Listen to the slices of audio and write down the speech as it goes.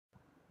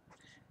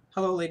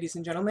Hello, ladies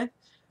and gentlemen.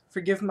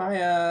 Forgive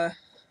my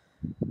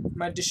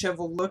my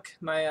disheveled look,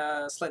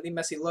 my slightly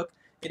messy look.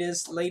 It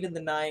is late in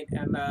the night,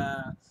 and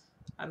I'm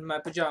in my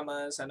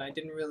pajamas, and I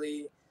couldn't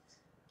really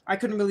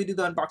do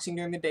the unboxing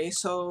during the day,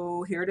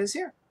 so here it is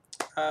here.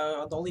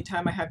 The only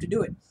time I have to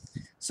do it.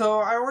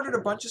 So I ordered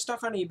a bunch of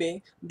stuff on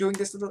eBay. I'm doing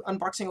this little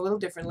unboxing a little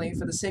differently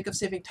for the sake of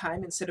saving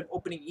time. Instead of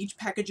opening each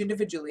package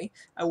individually,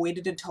 I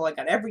waited until I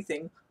got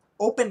everything,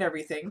 opened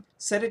everything,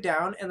 set it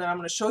down, and then I'm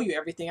going to show you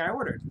everything I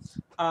ordered.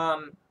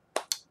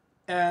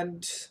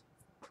 And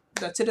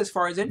that's it as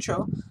far as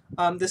intro.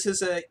 This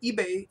is a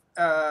eBay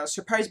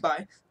surprise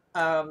buy.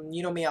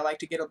 You know me, I like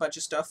to get a bunch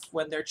of stuff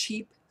when they're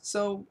cheap,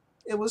 so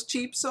it was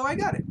cheap, so I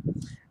got it.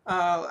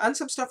 And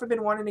some stuff I've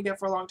been wanting to get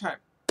for a long time.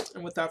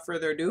 And without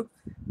further ado,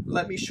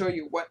 let me show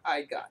you what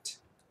I got.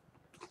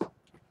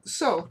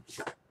 So,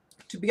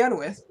 to begin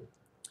with,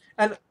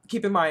 and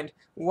keep in mind,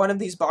 one of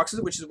these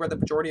boxes, which is where the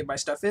majority of my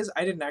stuff is,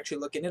 I didn't actually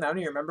look in it. I don't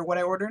even remember what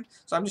I ordered,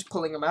 so I'm just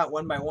pulling them out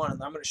one by one,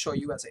 and I'm going to show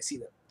you as I see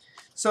them.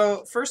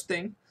 So, first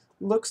thing,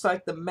 looks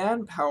like the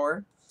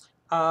Manpower.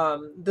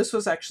 This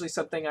was actually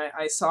something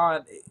I saw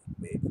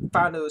and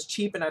found it was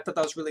cheap, and I thought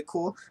that was really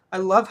cool. I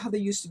love how they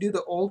used to do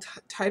the old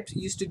types,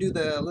 used to do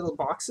the little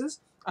boxes.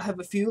 I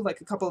have a few,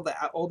 like a couple of the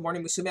old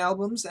Morning Musume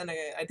albums, and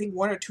I think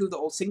one or two of the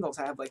old singles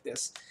I have like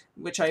this,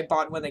 which I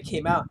bought when they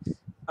came out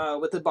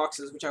with the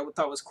boxes, which I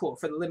thought was cool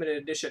for the limited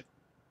edition.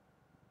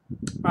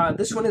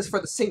 This one is for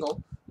the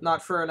single,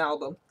 not for an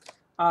album.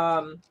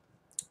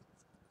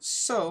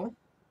 So,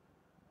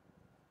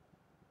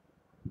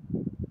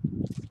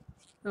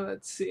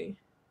 let's see.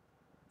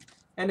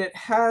 And it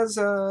has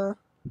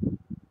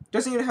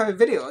doesn't even have a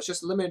video. It's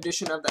just a limited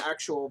edition of the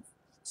actual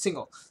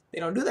single. They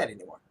don't do that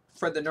anymore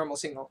for the normal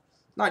single.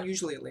 Not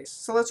usually, at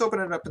least. So let's open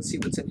it up and see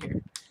what's in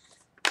here.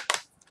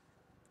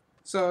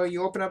 So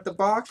you open up the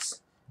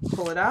box,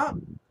 pull it out,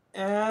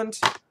 and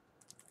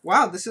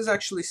wow, this is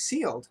actually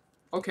sealed.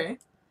 Okay,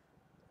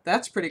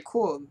 that's pretty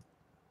cool.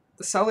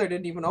 The seller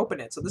didn't even open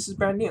it, so this is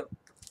brand new.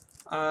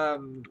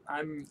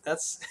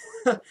 That's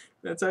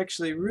that's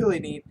actually really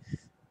neat.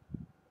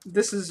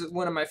 This is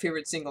one of my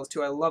favorite singles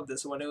too. I love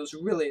this one. It was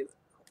really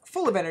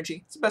full of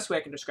energy. It's the best way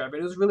I can describe it.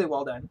 It was really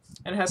well done.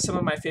 And it has some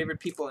of my favorite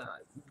people in a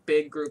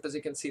big group, as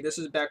you can see. This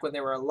was back when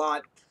there were a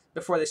lot,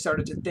 before they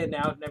started to thin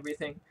out and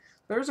everything.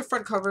 There's a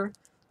front cover.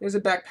 There's a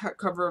back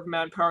cover of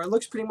Manpower. It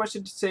looks pretty much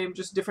the same,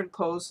 just different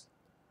pose.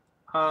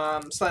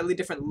 Slightly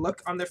different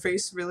look on their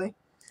face, really,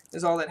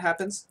 is all that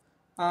happens.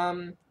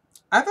 I've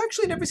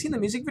actually never seen the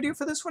music video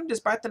for this one,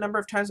 despite the number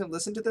of times I've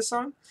listened to this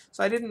song.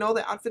 So I didn't know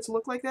the outfits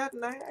look like that,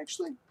 and I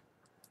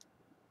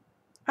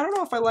don't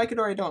know if I like it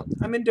or I don't.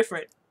 I'm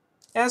indifferent.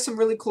 It has some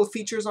really cool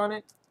features on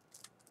it,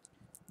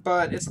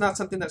 but it's not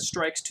something that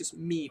strikes to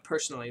me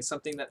personally. It's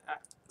something that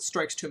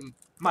strikes to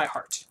my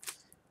heart.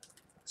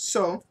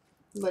 So,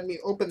 let me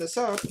open this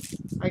up.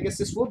 I guess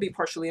this will be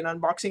partially an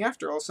unboxing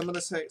after all. Some of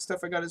the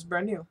stuff I got is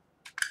brand new.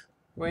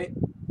 Wait.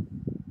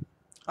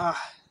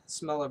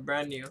 Smell of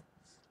brand new.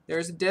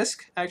 There's a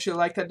disc. I actually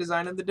like that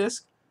design of the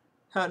disc.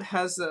 How it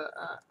has the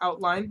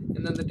outline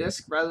and then the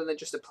disc, rather than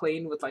just a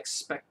plain with like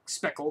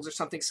speckles or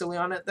something silly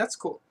on it. That's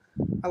cool.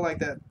 I like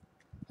that.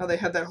 How they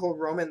had that whole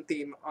Roman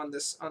theme on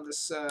this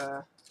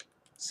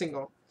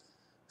single.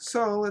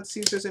 So let's see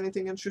if there's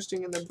anything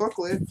interesting in the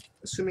booklet,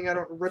 assuming I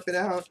don't rip it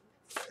out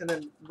and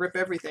then rip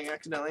everything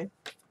accidentally.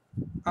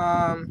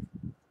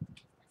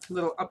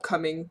 Little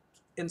upcoming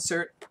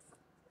insert.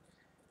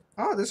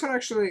 Oh, this one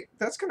actually,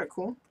 that's kind of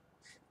cool.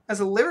 Has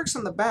the lyrics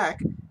on the back,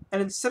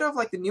 and instead of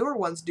like the newer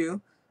ones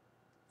do,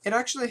 it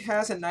actually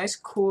has a nice,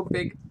 cool,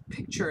 big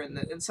picture in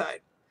the inside.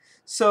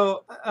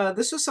 So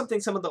this was something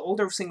some of the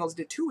older singles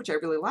did too, which I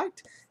really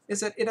liked, is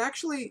that it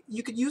actually,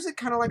 you could use it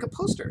kind of like a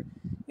poster.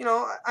 You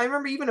know, I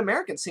remember even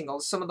American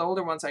singles, some of the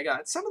older ones I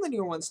got. Some of the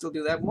newer ones still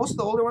do that. Most of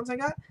the older ones I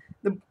got,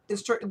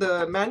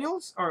 the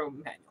manuals,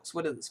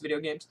 what is this, video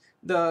games?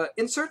 The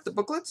insert, the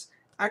booklets,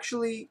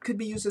 actually could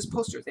be used as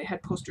posters. They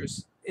had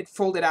posters. It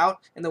folded out,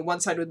 and then one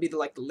side would be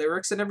the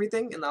lyrics and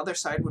everything, and the other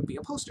side would be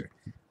a poster.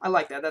 I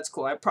like that. That's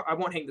cool. I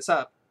won't hang this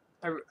up,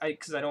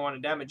 because I don't want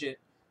to damage it,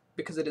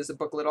 because it is a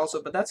booklet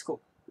also, but that's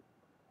cool.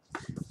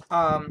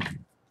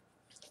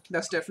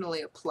 That's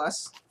definitely a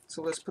plus.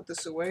 So let's put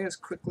this away as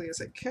quickly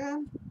as I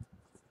can.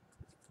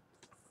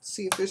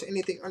 See if there's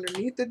anything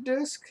underneath the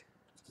disc.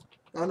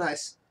 Oh,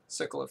 nice.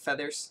 Circle of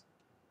feathers.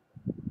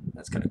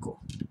 That's kind of cool.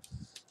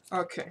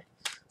 Okay.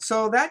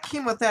 So that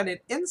came with that. And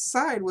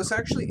inside was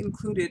actually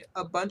included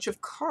a bunch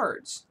of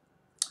cards.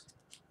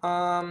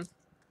 I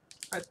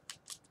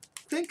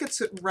think it's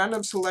a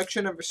random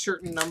selection of a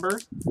certain number.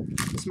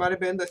 This might have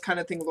been the kind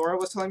of thing Laura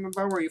was telling me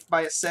about, where you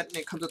buy a set and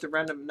it comes with a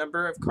random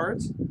number of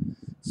cards.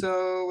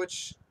 So,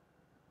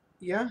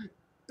 yeah,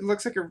 it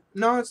looks like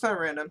no, it's not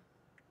random.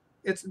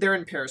 They're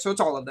in pairs, so it's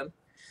all of them.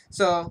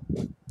 So,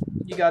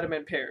 you got them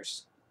in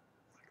pairs.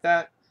 Like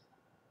that.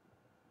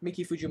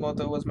 Miki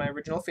Fujimoto was my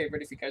original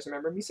favorite, if you guys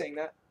remember me saying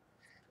that.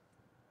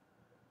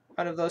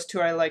 Out of those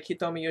two, I like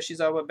Hitomi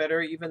Yoshizawa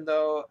better, even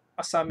though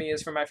Asami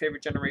is from my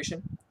favorite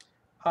generation.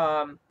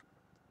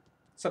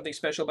 Something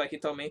special about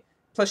Hitomi.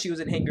 Plus, she was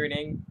in Angry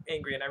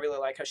and I really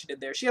like how she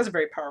did there. She has a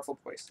very powerful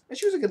voice, and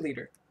she was a good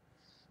leader.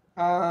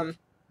 I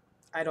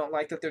don't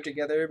like that they're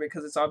together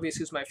because it's obvious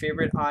who's my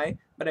favorite,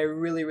 but I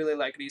really, really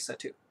like Risa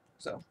too.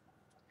 So,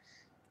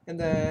 and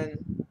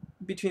then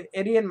between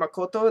Eri and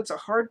Makoto, it's a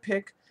hard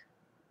pick.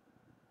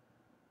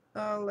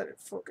 Let it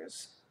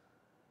focus.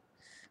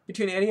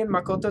 Between Eri and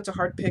Makoto, it's a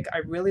hard pick. I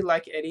really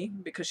like Eri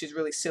because she's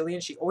really silly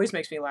and she always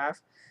makes me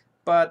laugh.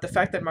 But the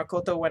fact that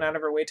Makoto went out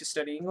of her way to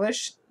study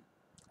English,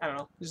 I don't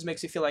know, it just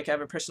makes me feel like I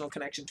have a personal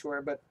connection to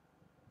her. But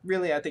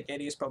really, I think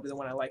Eri is probably the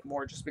one I like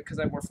more just because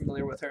I'm more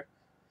familiar with her.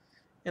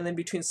 And then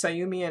between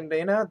Sayumi and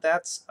Reina,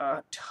 that's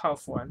a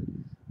tough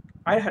one.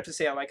 I'd have to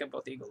say I like them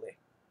both equally.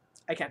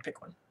 I can't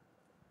pick one.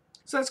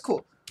 So that's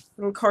cool.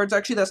 Little cards.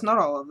 Actually, that's not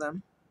all of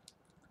them.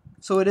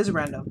 So it is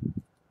random.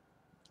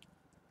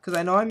 Because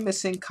I know I'm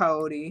missing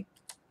Kaori.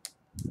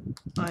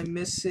 I'm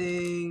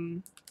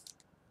missing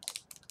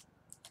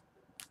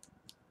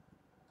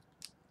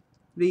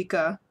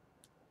Rika.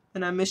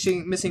 And I'm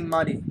missing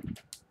Mari.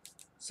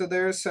 So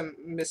there's some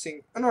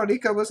missing. Oh no,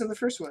 Rika was in the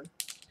first one.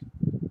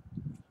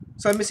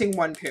 So I'm missing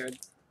one pair.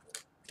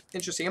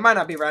 Interesting. It might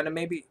not be random.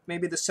 Maybe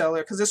the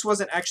seller, because this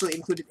wasn't actually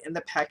included in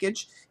the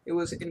package. It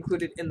was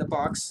included in the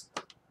box,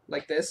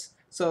 like this.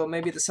 So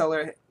maybe the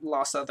seller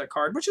lost the other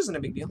card, which isn't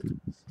a big deal.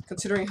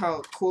 Considering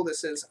how cool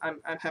this is, I'm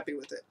happy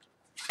with it.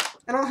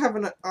 And I'll have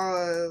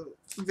a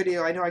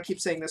video. I know I keep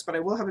saying this, but I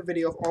will have a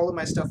video of all of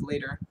my stuff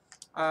later.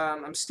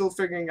 I'm still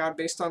figuring out,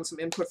 based on some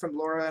input from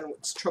Laura and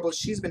what troubles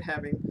she's been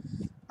having,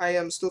 I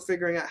am still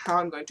figuring out how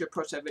I'm going to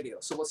approach that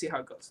video. So we'll see how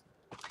it goes.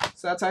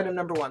 So that's item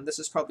number 1. This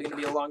is probably going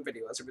to be a long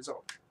video as a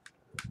result.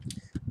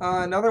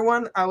 Another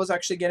one, I was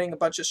actually getting a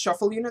bunch of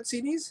Shuffle Unit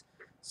CDs.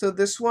 So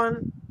this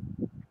one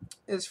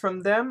is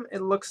from them.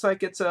 It looks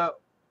like it's a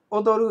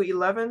Odoru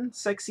 11,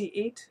 Sexy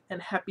 8,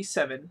 and Happy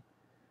 7.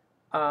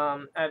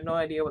 I have no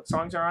idea what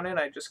songs are on it.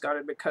 I just got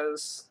it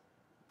because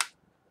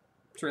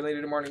it's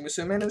related to Morning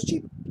Musume and it was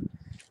cheap.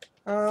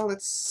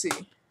 Let's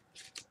see.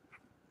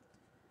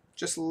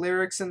 Just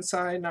lyrics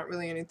inside, not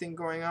really anything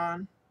going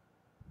on.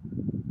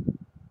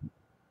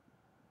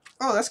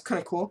 Oh, that's kind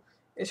of cool.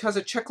 It has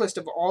a checklist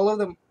of all of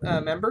the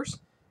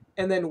members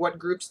and then what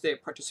groups they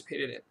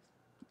participated in.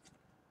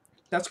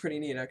 That's pretty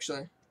neat,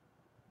 actually.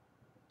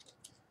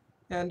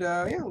 And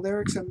yeah,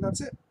 lyrics, and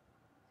that's it.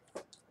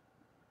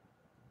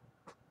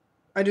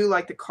 I do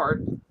like the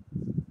card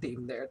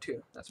theme there,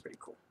 too. That's pretty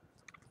cool.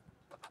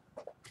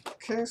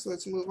 Okay, so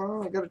let's move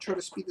on. I gotta try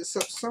to speed this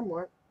up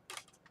somewhat.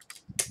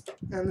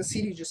 And the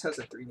CD just has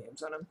the 3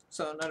 names on them,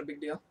 so not a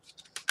big deal.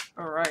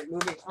 Alright,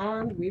 moving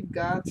on, we've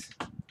got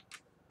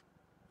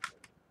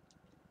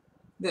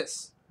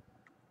this,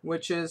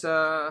 which is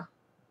from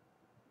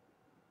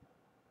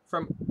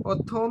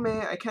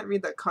Otome. I can't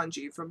read that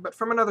kanji, but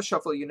from another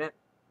shuffle unit.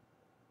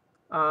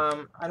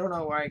 I don't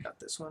know why I got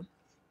this one.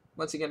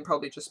 Once again,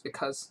 probably just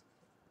because.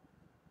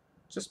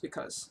 Just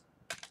because.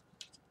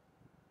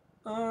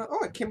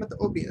 Oh, it came with the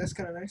obi. That's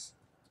kind of nice.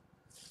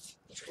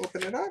 Let's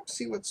open it up,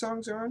 see what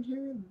songs are on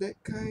here.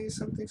 Dekai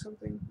something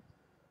something.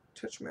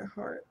 Touch My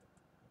Heart.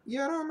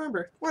 Yeah, I don't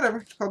remember.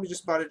 Whatever. Probably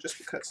just bought it just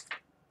because.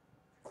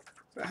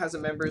 So it has the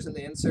members in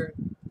the insert.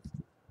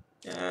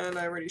 And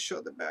I already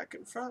showed the back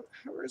and front.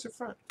 Where is the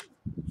front?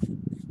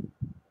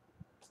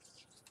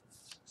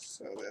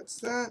 So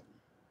that's that.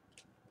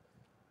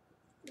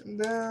 And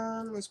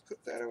then let's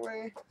put that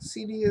away.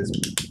 CD is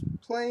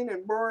plain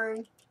and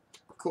boring.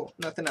 Cool,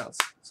 nothing else.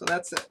 So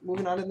that's it.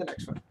 Moving on to the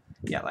next one.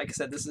 Yeah, like I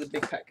said, this is a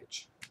big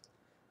package.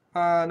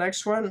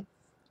 Next one.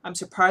 I'm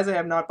surprised I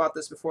have not bought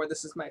this before.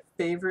 This is my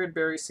favorite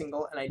Berryz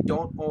single, and I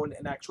don't own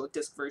an actual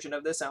disc version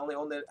of this. I only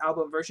own the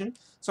album version,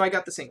 so I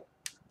got the single.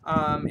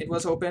 It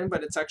was open,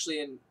 but it's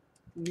actually in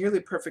nearly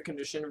perfect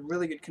condition,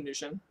 really good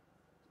condition.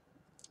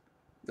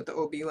 With the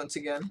OB once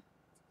again.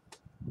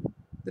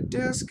 The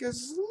disc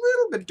is a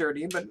little bit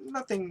dirty, but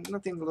nothing a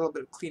little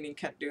bit of cleaning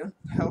can't do.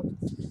 Help.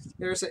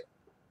 There's it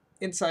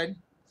inside,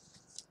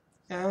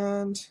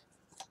 and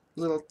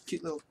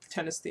cute little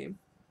tennis theme.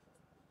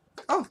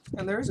 Oh,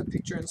 and there is a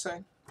picture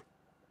inside.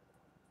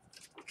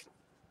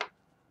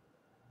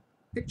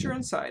 Picture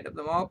inside of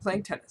them all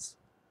playing tennis.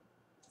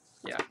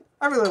 Yeah,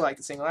 I really like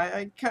the single.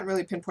 I can't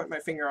really pinpoint my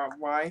finger on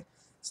why.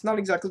 It's not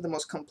exactly the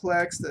most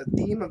complex. The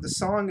theme of the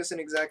song isn't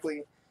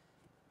exactly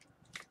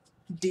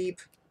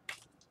deep.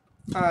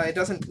 It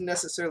doesn't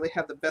necessarily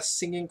have the best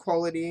singing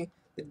quality.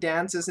 The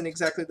dance isn't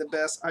exactly the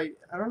best. I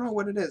don't know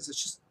what it is.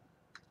 It's just,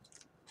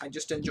 I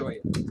just enjoy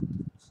it.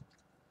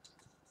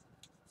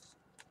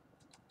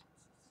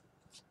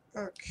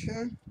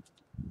 Okay.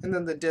 And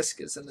then the disc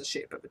is in the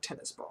shape of a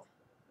tennis ball.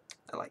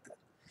 I like that.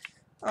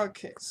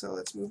 Okay, so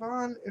let's move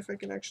on, if I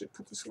can actually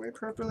put this away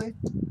properly.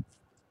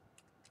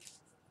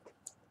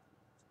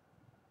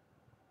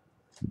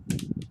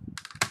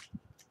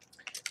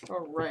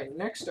 Alright,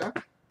 next up,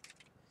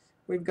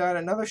 we've got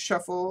another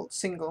shuffle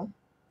single.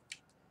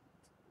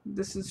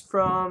 This is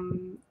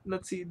from,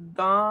 let's see,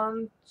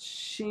 Dan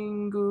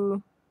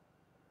Shingu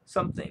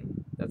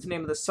something. That's the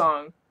name of the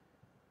song.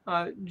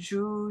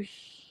 Junin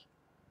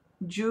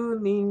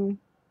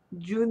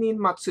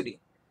Matsuri.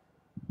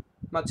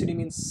 Matsuri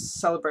means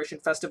celebration,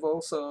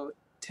 festival, so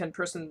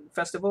 10-person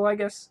festival, I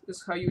guess,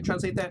 is how you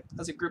translate that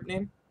as a group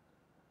name.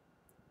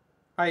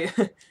 I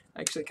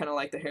actually kind of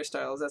like the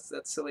hairstyles.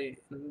 That's silly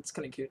and it's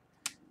kind of cute.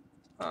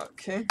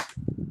 Okay.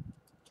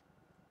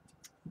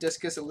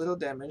 Disc is a little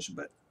damaged,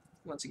 but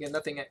once again,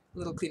 nothing. A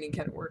little cleaning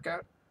can't work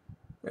out.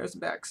 There's the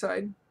back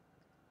side.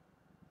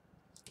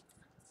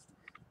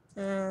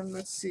 And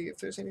let's see if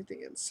there's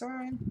anything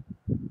inside.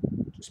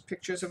 Just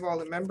pictures of all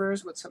the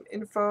members with some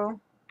info.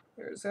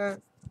 There's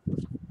that.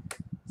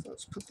 So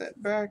let's put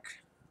that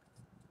back.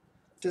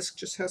 Disc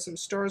just has some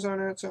stars on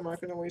it, so I'm not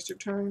going to waste your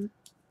time.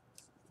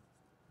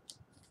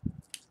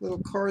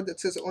 Little card that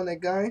says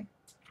Onegai.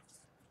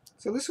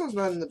 So this one's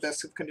not in the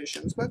best of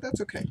conditions, but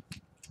that's okay.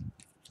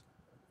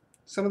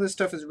 Some of this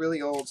stuff is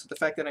really old, so the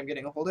fact that I'm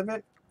getting a hold of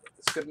it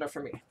is good enough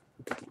for me.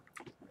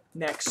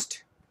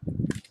 Next.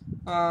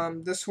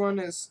 This one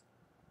is...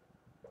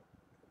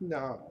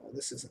 No,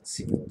 this isn't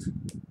sealed.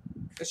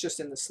 It's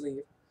just in the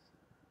sleeve.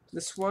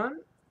 This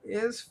one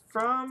is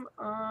from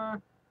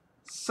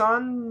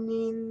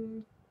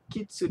Sannin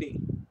Kitsuri.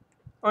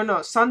 Oh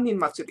no, Sannin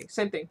Matsuri.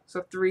 Same thing.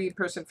 So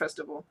 3-person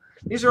festival.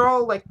 These are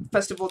all like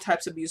festival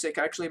types of music.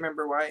 I actually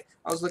remember why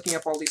I was looking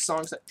up all these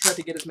songs. I tried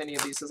to get as many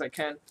of these as I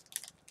can.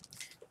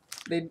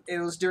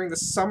 It was during the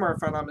summer,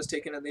 if I'm not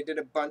mistaken, and they did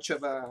a bunch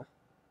of oh,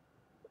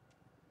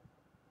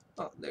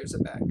 there's a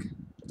back.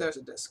 There's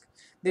a disc.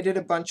 They did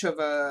a bunch of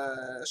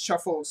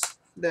shuffles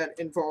that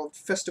involved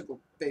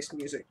festival-based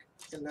music,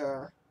 and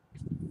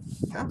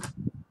yeah.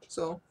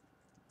 So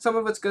some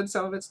of it's good,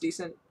 some of it's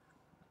decent,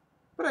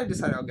 but I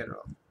decided I'll get it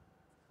all.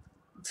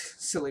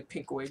 Silly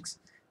pink wigs,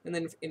 and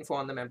then info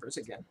on the members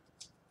again.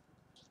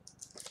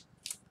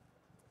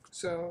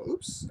 So,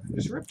 oops, I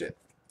just ripped it.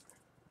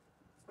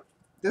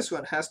 This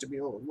one has to be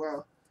old.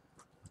 Wow.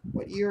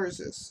 What year is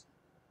this?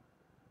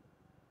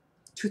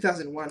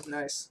 2001.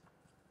 Nice.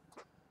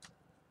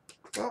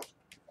 Well,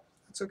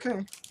 it's okay.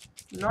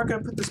 I'm not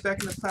going to put this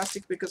back in the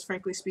plastic because,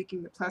 frankly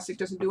speaking, the plastic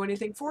doesn't do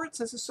anything for it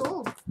since it's so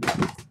old.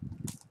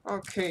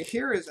 Okay,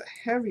 here is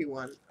a heavy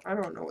one. I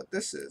don't know what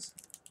this is.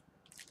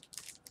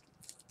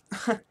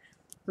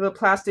 The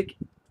plastic,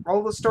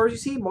 all the stores you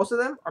see, most of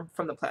them are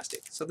from the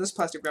plastic. So this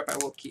plastic wrap I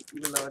will keep,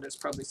 even though it is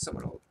probably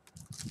somewhat old.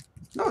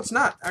 No, it's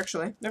not,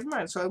 actually. Never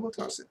mind, so I will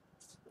toss it.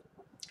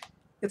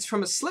 It's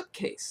from a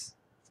slipcase.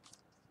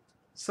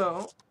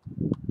 So,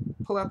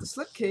 pull out the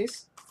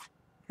slipcase,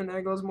 and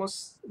there goes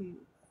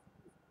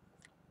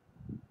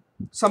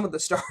some of the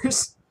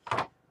stars.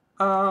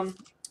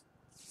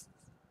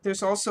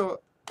 There's also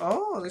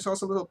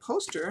a little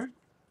poster.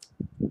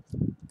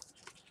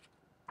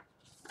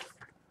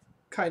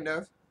 Kind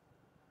of.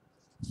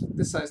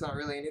 This side's not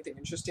really anything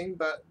interesting,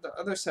 but the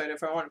other side,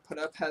 if I want to put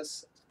up,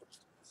 has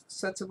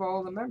sets of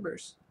all the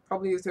members.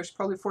 There's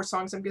probably 4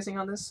 songs, I'm guessing,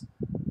 on this.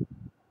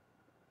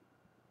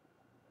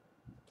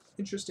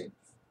 Interesting.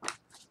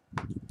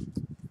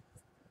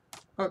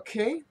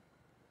 Okay.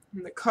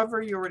 And the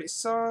cover you already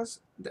saw.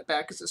 The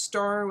back is a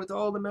star with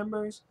all the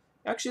members.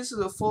 Actually, this is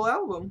a full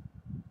album.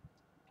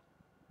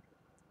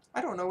 I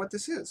don't know what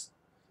this is.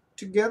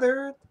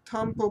 Together,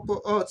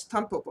 Tampopo. Oh, it's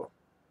Tampopo.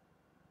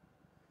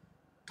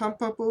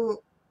 Tampopo,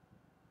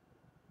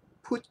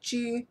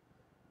 Pucci,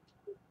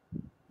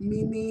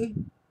 Mimi,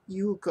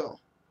 Yuko.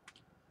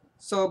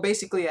 So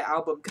basically an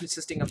album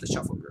consisting of the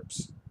shuffle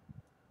groups.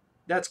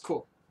 That's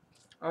cool.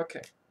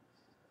 Okay.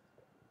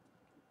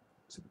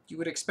 So you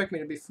would expect me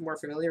to be more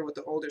familiar with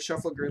the older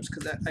shuffle groups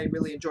because I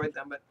really enjoyed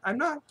them, but I'm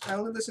not. I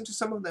only listened to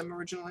some of them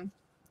originally.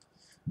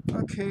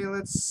 Okay,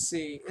 let's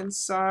see.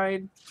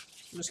 Inside,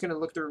 I'm just going to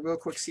look through real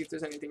quick, see if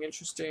there's anything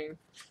interesting.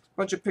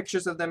 Bunch of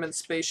pictures of them in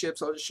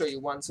spaceships. I'll just show you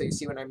one so you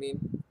see what I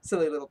mean.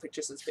 Silly little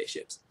pictures in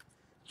spaceships.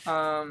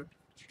 Oh,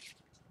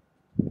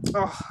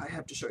 I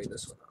have to show you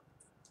this one.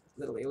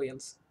 Little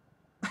aliens.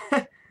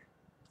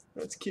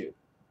 That's cute.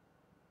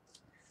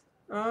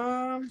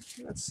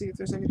 Let's see if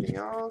there's anything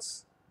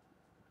else.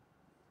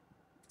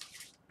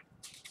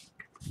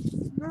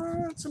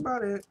 No, that's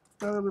about it.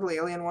 Another little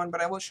alien one, but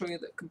I will show you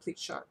the complete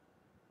shot.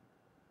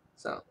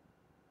 So,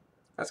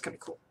 that's kind of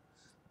cool.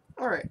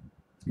 Alright.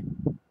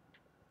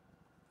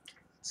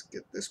 Let's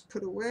get this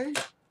put away.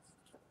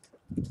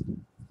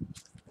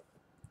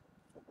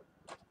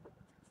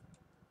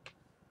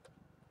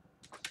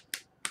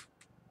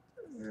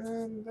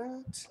 And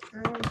that,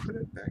 and put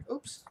it back.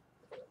 Oops.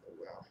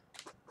 Well.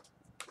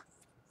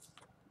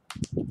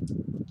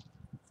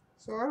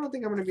 So I don't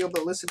think I'm going to be able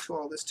to listen to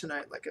all this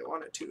tonight like I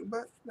wanted to,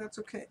 but that's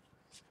okay.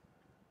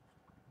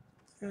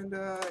 And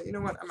you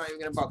know what? I'm not even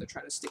going to bother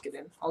trying to stick it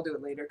in. I'll do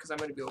it later because I'm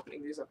going to be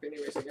opening these up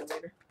anyways again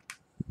later.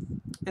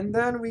 And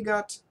then we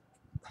got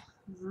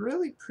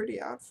really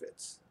pretty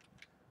outfits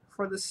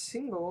for the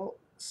single.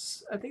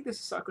 I think this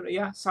is Sakura.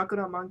 Yeah,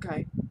 Sakura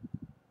Mankai.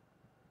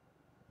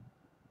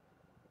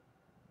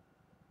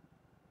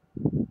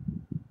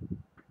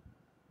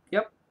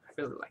 Yep,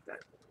 I really like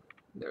that.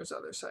 There's the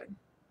other side.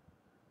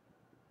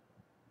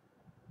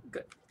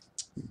 Good.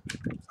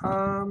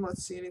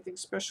 Let's see, anything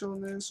special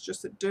in this?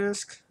 Just a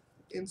disc.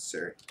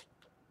 Insert.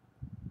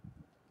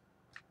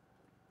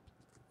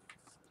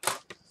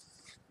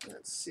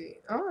 Let's see.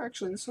 Oh,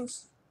 actually, this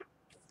one's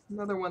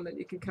another one that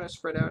you can kind of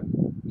spread out,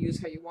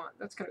 use how you want.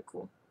 That's kind of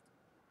cool.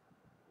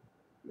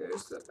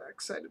 There's the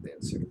back side of the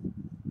insert.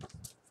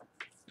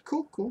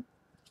 Cool, cool.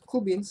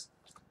 Cool beans.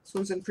 This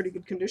one's in pretty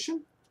good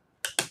condition.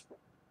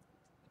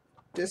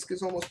 Disc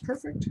is almost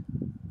perfect.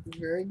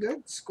 Very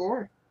good.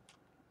 Score.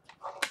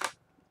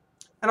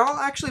 And I'll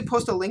actually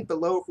post a link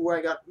below where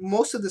I got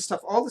most of the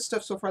stuff. All the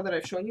stuff so far that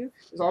I've shown you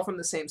is all from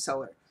the same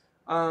seller.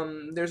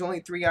 There's only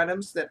 3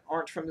 items that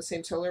aren't from the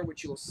same seller,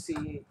 which you'll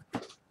see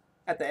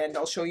at the end.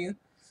 I'll show you.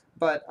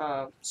 But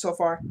so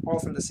far, all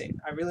from the same.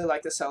 I really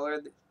like the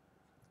seller.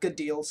 Good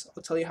deals.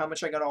 I'll tell you how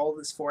much I got all of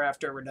this for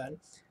after we're done,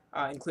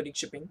 including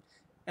shipping.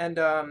 And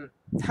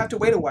have to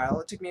wait a while.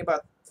 It took me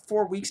about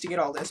 4 weeks to get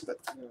all this, but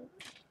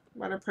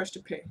minor price to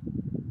pay.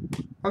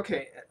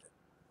 Okay.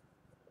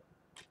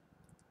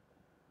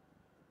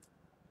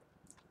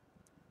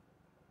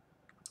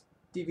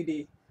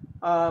 DVD.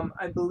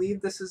 I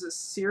believe this is a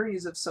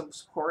series of some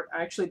sort.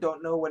 I actually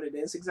don't know what it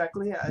is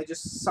exactly. I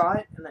just saw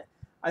it, and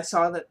I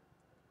saw that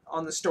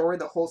on the story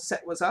the whole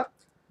set was up.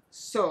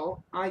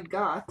 So I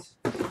got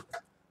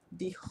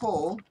the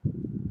whole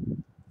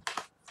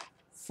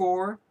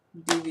 4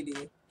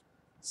 DVD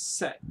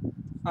set.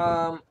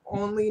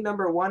 Only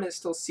number 1 is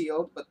still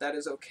sealed, but that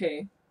is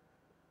okay.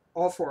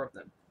 All 4 of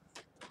them.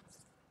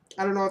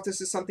 I don't know if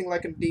this is something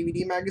like a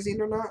DVD magazine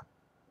or not.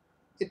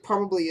 It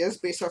probably is,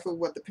 based off of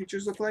what the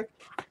pictures look like.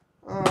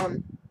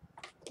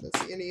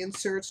 Let's see, any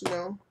inserts?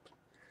 No.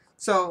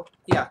 So,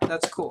 yeah,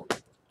 that's cool.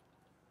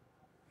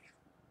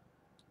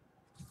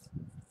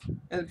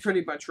 And it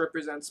pretty much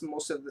represents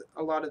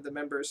a lot of the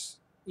members.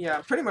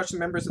 Yeah, pretty much the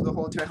members of the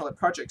whole entire Hellet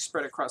project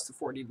spread across the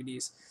 4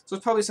 DVDs. So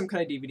it's probably some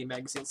kind of DVD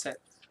magazine set.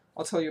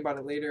 I'll tell you about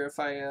it later if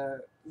I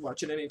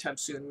watch it anytime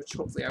soon, which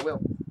hopefully I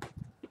will.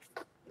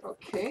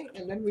 Okay,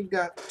 and then we've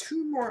got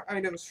 2 more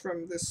items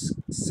from this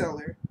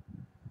seller.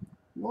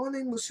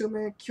 Morning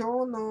Musume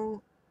Kyou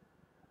no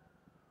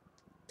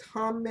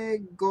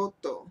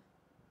Tamegoto.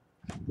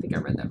 I think I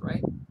read that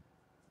right.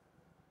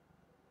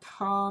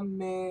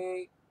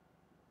 Tamegoto.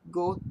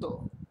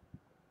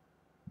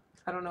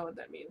 I don't know what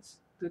that means.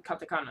 The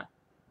katakana.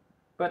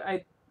 But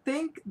I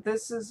think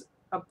this is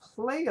a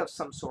play of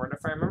some sort,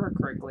 if I remember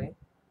correctly.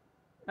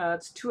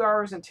 It's 2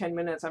 hours and 10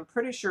 minutes. I'm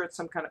pretty sure it's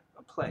some kind of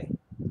a play.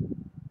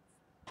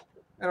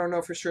 I don't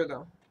know for sure,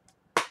 though.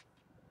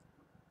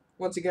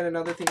 Once again,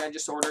 another thing I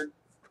just ordered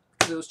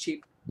because it was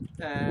cheap,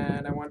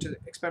 and I wanted to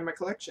expand my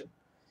collection.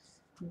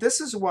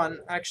 This is one,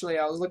 actually,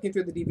 I was looking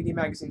through the DVD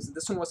magazines, and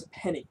this one was a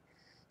penny.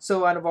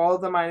 So out of all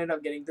of them, I ended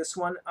up getting this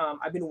one.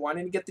 I've been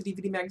wanting to get the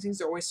DVD magazines.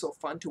 They're always so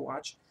fun to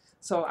watch.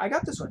 So I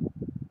got this one.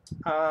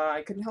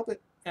 I couldn't help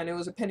it, and it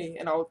was a penny.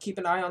 And I'll keep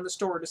an eye on the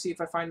store to see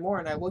if I find more,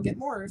 and I will get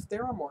more if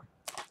there are more.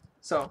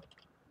 So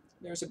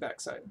there's a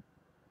backside.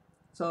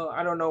 So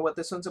I don't know what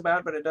this one's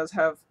about, but it does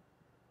have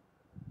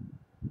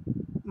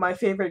my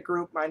favorite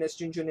group minus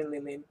Junjun and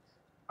Lin Lin.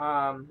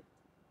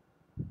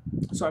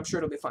 So I'm sure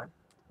it'll be fun.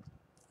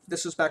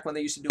 This was back when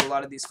they used to do a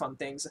lot of these fun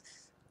things.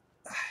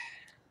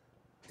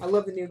 I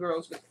love the new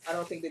girls, but I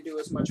don't think they do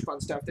as much fun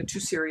stuff. They're too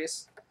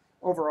serious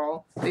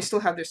overall. They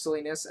still have their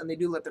silliness, and they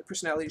do let their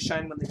personality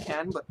shine when they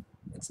can, but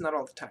it's not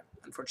all the time,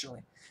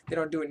 unfortunately. They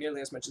don't do it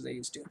nearly as much as they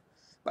used to.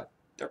 But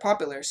they're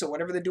popular, so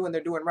whatever they're doing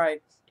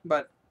right.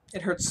 But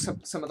it hurts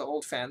some of the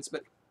old fans,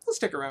 but they'll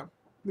stick around.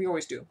 We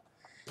always do.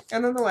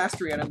 And then the last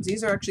 3 items.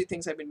 These are actually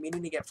things I've been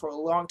meaning to get for a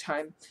long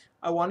time.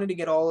 I wanted to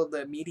get all of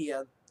the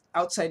media,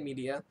 outside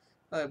media,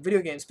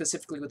 video games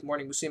specifically with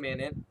Morning Musume in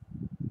it.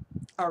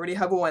 I already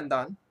have a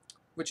Wendan,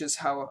 which is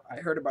how I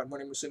heard about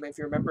Morning Musume, if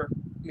you remember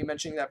me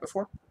mentioning that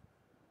before.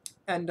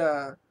 And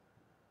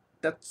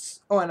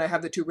that's... Oh, and I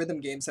have the 2 rhythm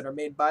games that are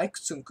made by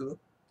Tsunku.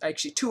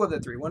 Actually, 2 of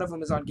the 3. One of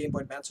them is on Game Boy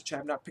Advance, which I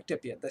have not picked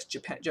up yet. That's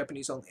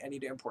Japanese only. I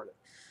need to import it.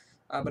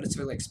 But it's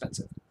really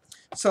expensive.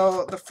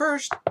 So the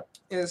first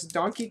is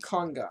Donkey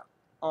Konga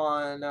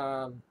on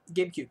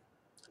GameCube.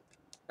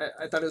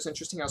 I thought it was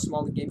interesting how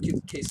small the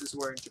GameCube cases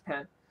were in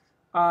Japan.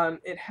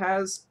 It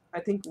has, I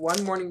think,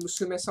 1 Morning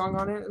Musume song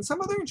on it, and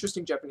some other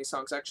interesting Japanese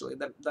songs, actually,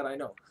 that I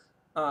know.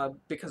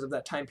 Because of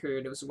that time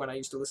period, it was when I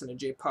used to listen to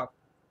J-pop.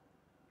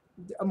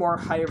 A more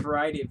higher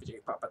variety of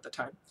J-pop at the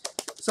time.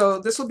 So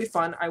this will be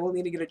fun. I will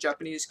need to get a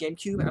Japanese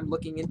GameCube. I'm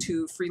looking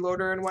into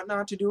freeloader and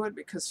whatnot to do it,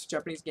 because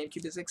Japanese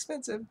GameCube is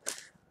expensive.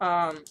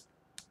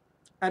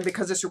 And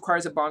because this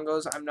requires a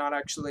bongos, I'm not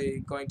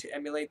actually going to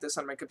emulate this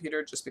on my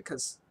computer, just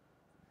because,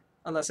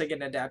 unless I get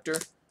an adapter.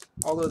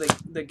 Although the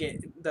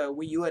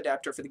Wii U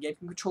adapter for the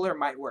GameCube controller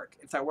might work.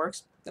 If that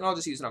works, then I'll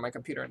just use it on my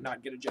computer and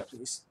not get a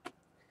Japanese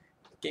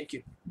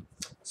GameCube.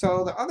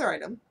 So the other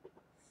item,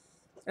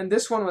 and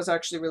this one was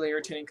actually really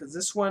irritating because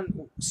this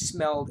one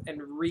smelled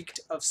and reeked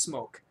of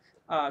smoke.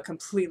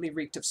 Completely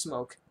reeked of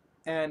smoke.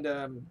 And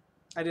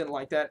I didn't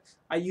like that.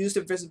 I used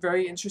a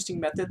very interesting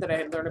method that I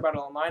had learned about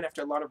online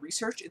after a lot of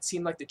research. It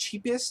seemed like the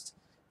cheapest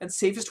and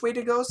safest way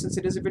to go, since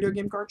it is a video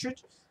game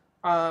cartridge.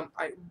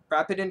 I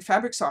wrap it in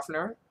fabric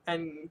softener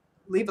and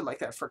leave it like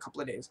that for a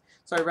couple of days.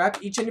 So I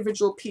wrap each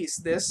individual piece,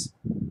 this,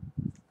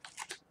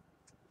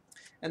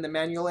 and the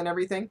manual and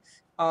everything,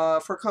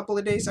 for a couple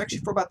of days, actually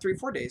for about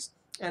 3-4 days.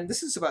 And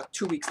this is about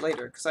 2 weeks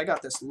later, because I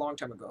got this a long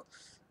time ago.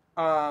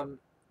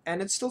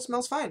 And it still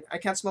smells fine. I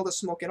can't smell the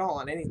smoke at all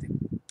on anything.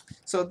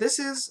 So this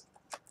is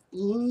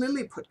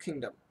Lilliput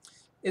Kingdom.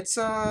 It's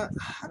kind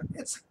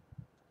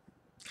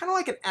of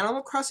like an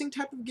Animal Crossing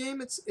type of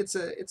game. It's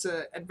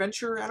a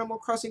adventure Animal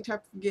Crossing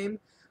type of game,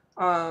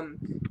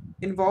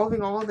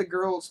 involving all of the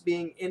girls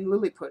being in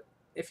Lilliput.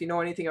 If you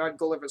know anything about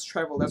Gulliver's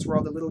Travel, that's where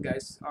all the little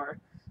guys are,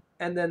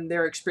 and then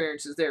their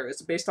experiences there.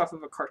 It's based off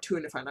of a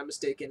cartoon, if I'm not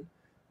mistaken,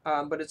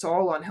 but it's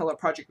all on Hello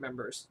Project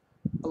members,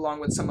 along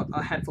with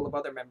a handful of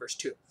other members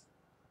too.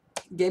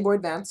 Game Boy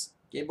Advance.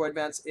 Game Boy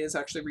Advance is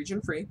actually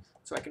region free,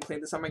 so I can play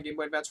this on my Game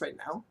Boy Advance right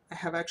now. I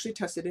have actually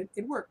tested it.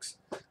 It works.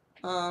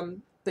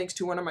 Thanks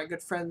to one of my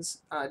good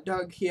friends,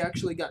 Doug, he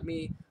actually got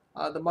me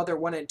the Mother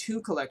 1 and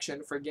 2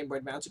 collection for Game Boy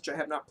Advance, which I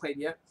have not played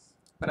yet,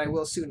 but I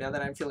will soon now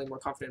that I'm feeling more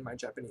confident in my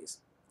Japanese.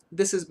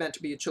 This is meant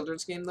to be a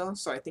children's game, though,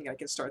 so I think I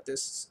can start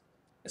this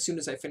as soon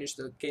as I finish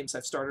the games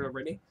I've started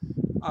already,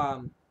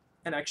 and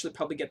actually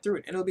probably get through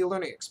it, and it'll be a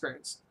learning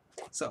experience.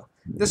 So,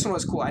 this one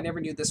was cool. I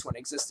never knew this one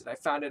existed. I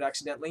found it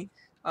accidentally.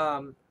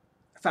 Found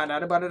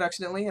out about it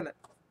accidentally, and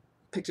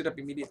picked it up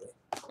immediately,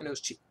 and it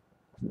was cheap.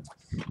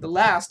 The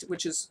last,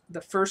 which is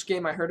the first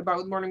game I heard about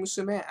with Morning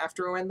Musume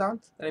after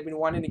Oendan, that I've been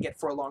wanting to get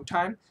for a long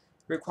time,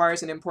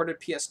 requires an imported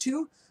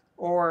PS2,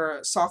 or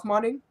soft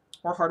modding,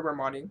 or hardware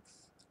modding.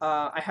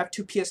 I have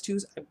 2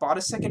 PS2s. I bought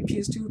a second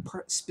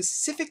PS2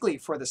 specifically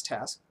for this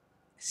task.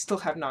 I still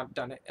have not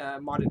done it,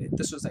 modded it.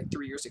 This was like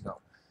 3 years ago.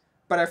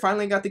 But I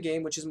finally got the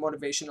game, which is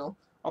motivational.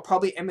 I'll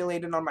probably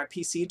emulate it on my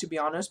PC, to be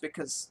honest,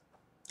 because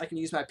I can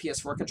use my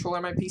PS4 controller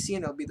on my PC,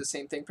 and it'll be the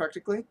same thing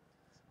practically.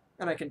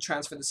 And I can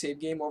transfer the save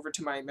game over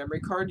to my memory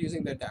card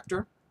using the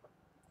adapter.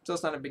 So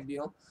it's not a big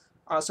deal.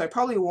 So I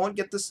probably won't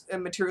get the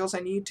materials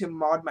I need to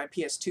mod my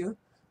PS2,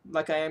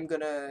 like I am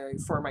gonna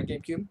for my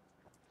GameCube.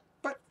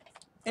 But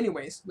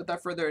anyways,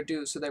 without further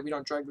ado, so that we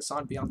don't drag this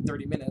on beyond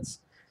 30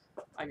 minutes,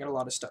 I got a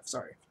lot of stuff,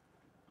 sorry.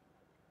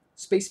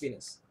 Space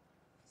Venus.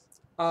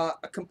 A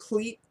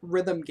complete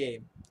rhythm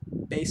game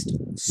based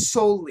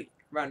solely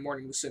around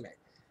Morning Musume.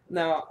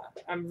 Now,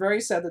 I'm very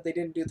sad that they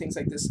didn't do things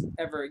like this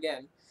ever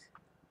again.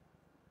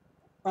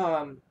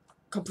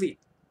 Complete.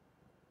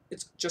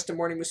 It's just a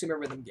Morning Musume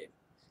rhythm game.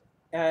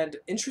 And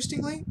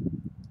interestingly,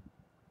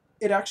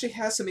 it actually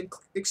has some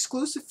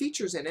exclusive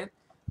features in it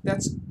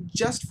that's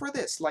just for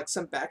this, like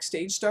some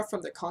backstage stuff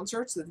from the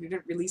concerts that they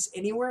didn't release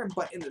anywhere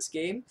but in this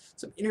game,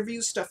 some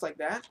interviews, stuff like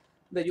that,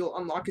 that you'll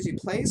unlock as you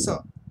play.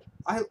 So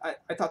I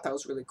thought that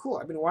was really cool.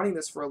 I've been wanting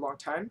this for a long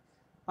time.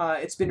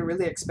 It's been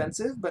really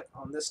expensive, but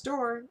on this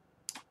store,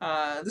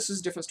 this is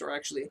a different store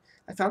actually,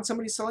 I found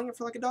somebody selling it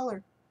for like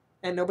 $1.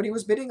 And nobody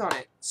was bidding on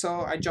it.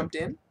 So I jumped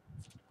in,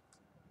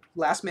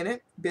 last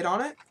minute, bid on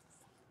it,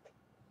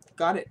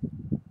 got it.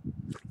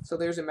 So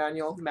there's a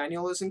manual.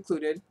 Manual is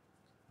included,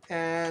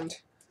 and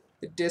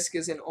the disc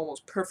is in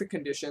almost perfect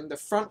condition. The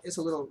front is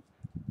a little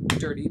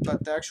dirty,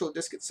 but the actual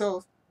disc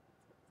itself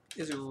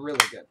is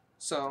really good.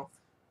 So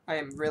I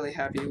am really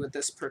happy with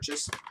this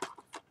purchase.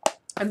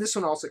 And this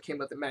one also came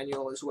with the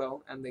manual as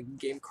well, and the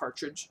game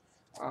cartridge.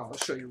 I'll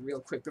show you real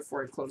quick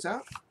before I close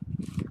out.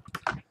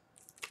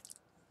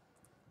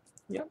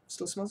 Yep,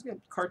 still smells good.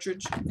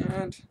 Cartridge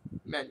and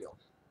manual.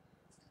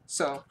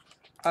 So,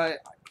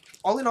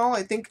 all in all,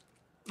 I think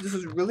this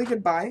was a really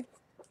good buy.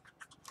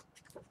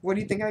 What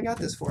do you think I got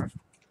this for?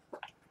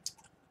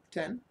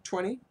 10,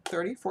 20,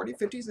 30, 40,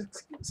 50,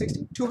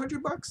 60,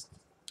 200 bucks?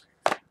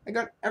 I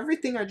got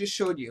everything I just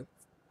showed you.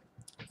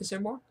 Is there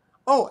more?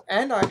 Oh,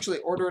 and I actually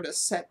ordered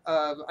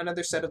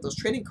another set of those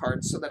trading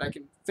cards so that I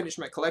can finish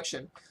my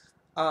collection,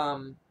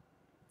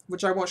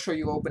 which I won't show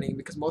you opening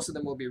because most of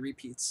them will be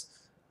repeats.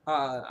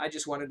 I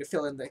just wanted to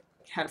fill in the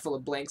handful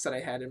of blanks that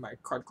I had in my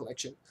card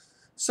collection.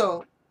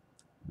 So,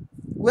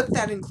 with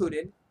that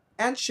included,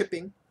 and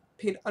shipping,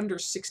 paid under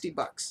 60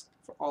 bucks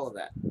for all of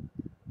that.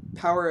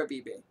 Power of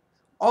eBay.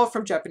 All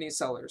from Japanese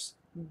sellers.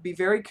 Be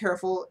very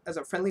careful, as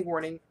a friendly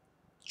warning.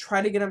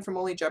 Try to get them from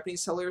only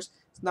Japanese sellers.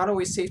 It's not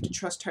always safe to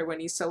trust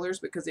Taiwanese sellers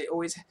because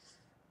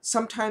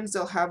sometimes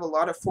they'll have a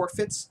lot of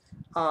forfeits,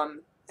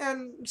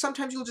 and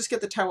sometimes you'll just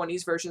get the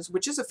Taiwanese versions,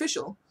 which is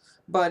official.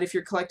 But if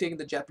you're collecting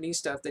the Japanese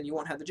stuff, then you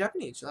won't have the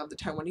Japanese. You'll have the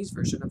Taiwanese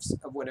version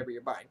of whatever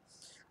you're buying.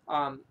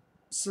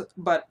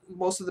 But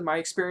most of my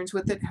experience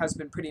with it has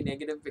been pretty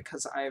negative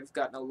because I've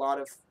gotten a lot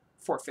of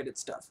forfeited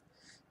stuff.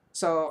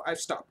 So I've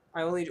stopped.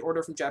 I only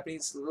order from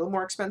Japanese. It's a little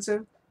more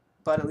expensive,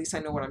 but at least I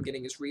know what I'm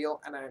getting is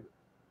real. And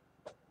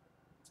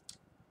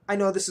I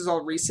know this is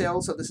all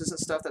resale, so this isn't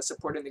stuff that's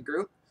supporting the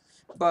group,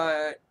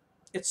 but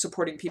it's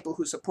supporting people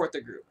who support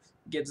the group.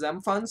 Gives them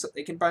funds so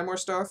they can buy more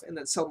stuff and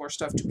then sell more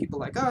stuff to people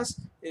like us,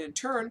 and in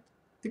turn,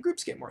 the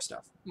groups get more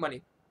stuff,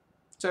 money.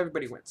 So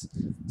everybody wins.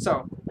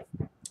 So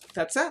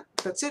that's it.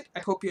 That's it. I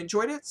hope you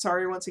enjoyed it.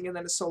 Sorry once again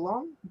that it's so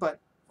long, but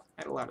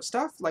I had a lot of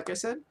stuff, like I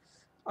said.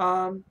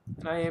 And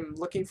I am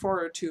looking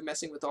forward to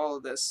messing with all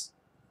of this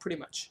pretty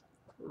much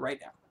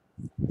right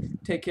now.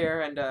 Take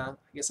care, and I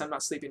guess I'm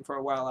not sleeping for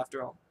a while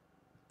after all.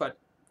 But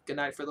good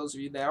night for those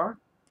of you that are.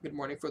 Good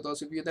morning for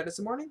those of you that it's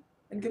the morning.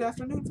 and good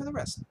afternoon for the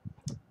rest.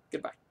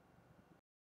 Goodbye.